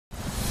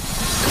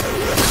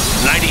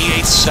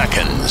98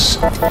 seconds.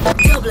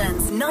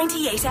 Dublin's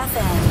 98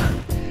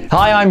 FM.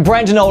 Hi, I'm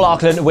Brendan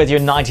O'Loughlin with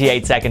your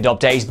 98-second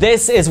update.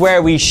 This is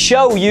where we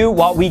show you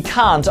what we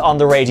can't on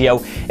the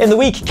radio. In the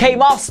week Kate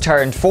Moss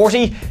turned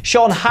 40,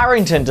 Sean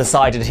Harrington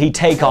decided he'd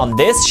take on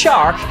this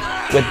shark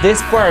with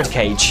this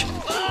birdcage.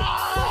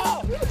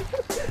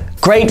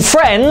 Great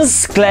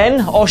friends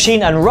Glenn,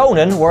 Oisin and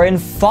Ronan were in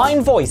fine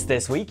voice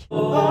this week.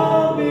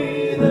 I'll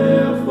be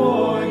there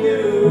for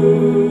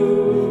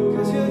you,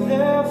 'cause you're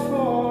there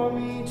for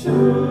me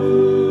too.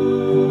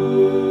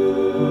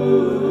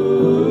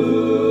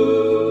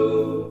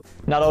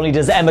 Not only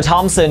does Emma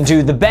Thompson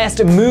do the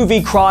best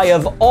movie cry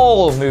of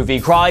all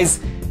movie cries,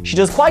 she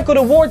does quite good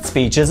award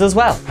speeches as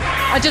well.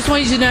 I just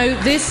want you to know,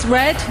 this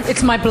red,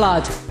 it's my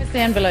blood. Where's the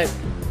envelope?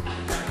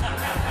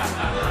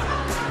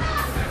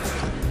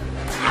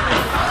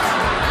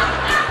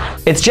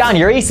 It's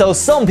January, so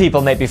some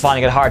people may be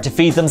finding it hard to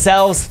feed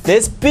themselves.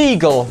 This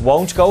beagle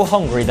won't go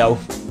hungry though.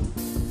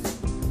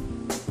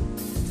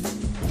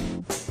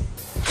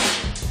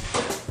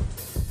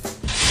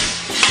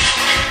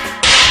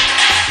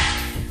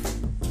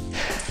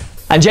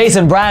 And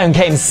Jason Brown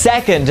came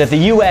second at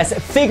the US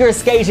Figure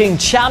Skating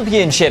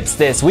Championships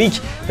this week.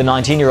 The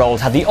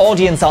 19-year-old had the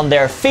audience on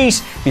their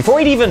feet before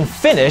he'd even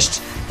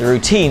finished. The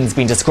routine's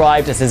been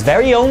described as his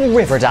very own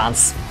river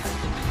dance.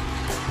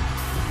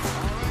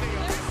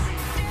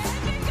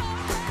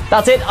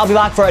 That's it, I'll be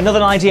back for another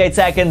 98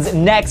 seconds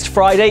next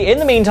Friday. In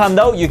the meantime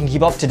though, you can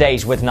keep up to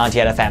date with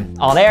 98 FM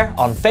on air,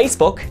 on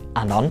Facebook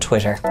and on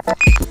Twitter.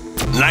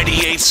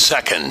 98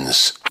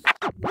 seconds.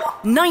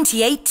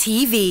 98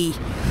 TV.